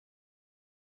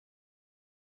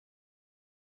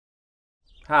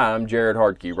Hi, I'm Jarrod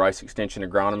Hardke, Rice Extension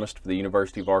Agronomist for the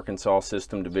University of Arkansas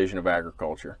System Division of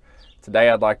Agriculture.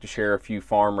 Today I'd like to share a few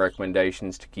farm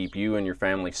recommendations to keep you and your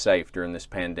family safe during this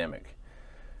pandemic.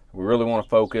 We really want to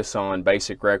focus on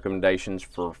basic recommendations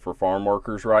for farm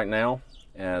workers right now.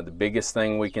 The biggest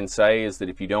thing we can say is that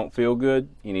if you don't feel good,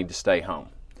 you need to stay home.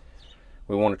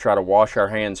 We want to try to wash our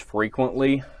hands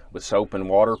frequently with soap and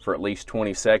water for at least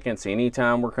 20 seconds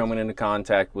anytime we're coming into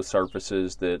contact with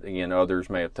surfaces that, again, others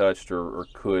may have touched or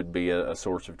could be a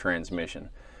source of transmission.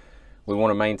 We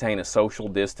want to maintain a social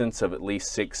distance of at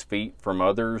least 6 feet from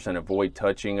others and avoid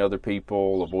touching other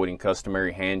people, avoiding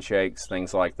customary handshakes,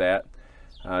 things like that.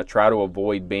 Try to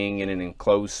avoid being in an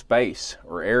enclosed space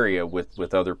or area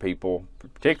with other people,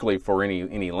 particularly for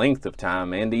any length of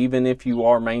time. And even if you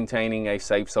are maintaining a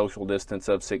safe social distance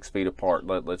of 6 feet apart,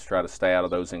 let's try to stay out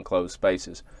of those enclosed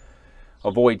spaces.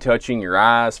 Avoid touching your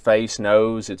eyes, face,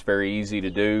 nose. It's very easy to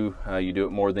do. You do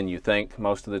it more than you think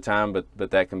most of the time, but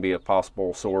that can be a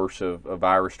possible source of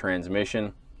virus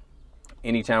transmission.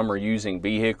 Anytime we're using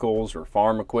vehicles or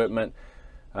farm equipment,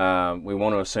 we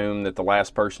want to assume that the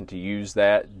last person to use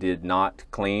that did not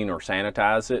clean or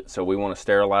sanitize it. So we want to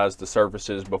sterilize the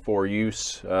surfaces before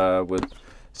use with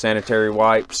sanitary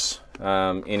wipes,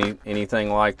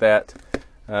 anything like that,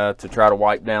 to try to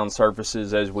wipe down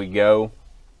surfaces as we go.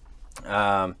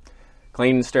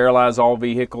 Clean and sterilize all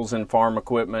vehicles and farm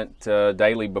equipment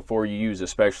daily before you use,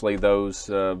 especially those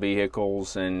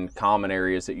vehicles and common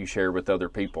areas that you share with other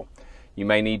people. You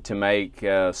may need to make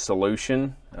a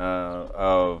solution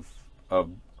of a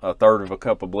third of a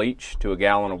cup of bleach to a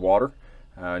gallon of water.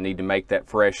 Need to make that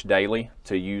fresh daily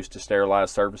to use to sterilize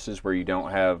surfaces where you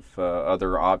don't have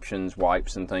other options,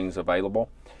 wipes and things available.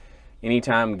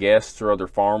 Anytime guests or other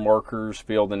farm workers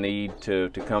feel the need to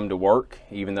come to work,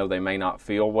 even though they may not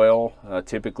feel well,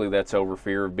 typically that's over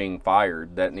fear of being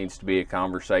fired. That needs to be a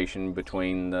conversation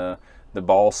between the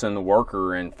boss and the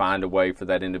worker, and find a way for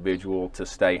that individual to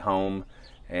stay home.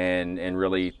 And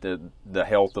really the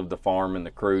health of the farm and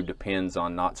the crew depends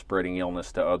on not spreading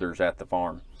illness to others at the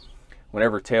farm.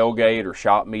 Whenever tailgate or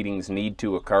shop meetings need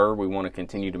to occur, we want to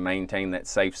continue to maintain that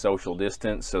safe social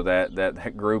distance, so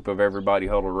that group of everybody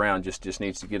huddled around just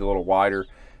needs to get a little wider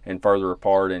and further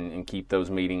apart, and keep those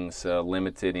meetings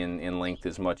limited in length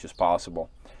as much as possible.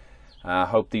 I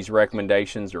hope these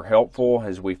recommendations are helpful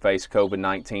as we face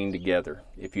COVID-19 together.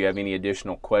 If you have any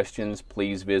additional questions,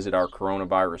 please visit our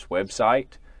coronavirus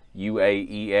website,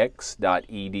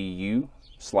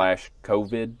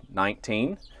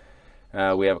 uaex.edu/COVID-19.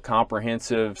 We have a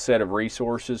comprehensive set of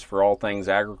resources for all things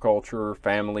agriculture,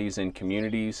 families, and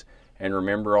communities. And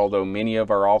remember, although many of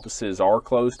our offices are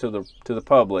closed to the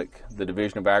public, the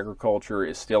Division of Agriculture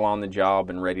is still on the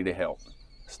job and ready to help.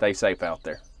 Stay safe out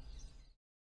there.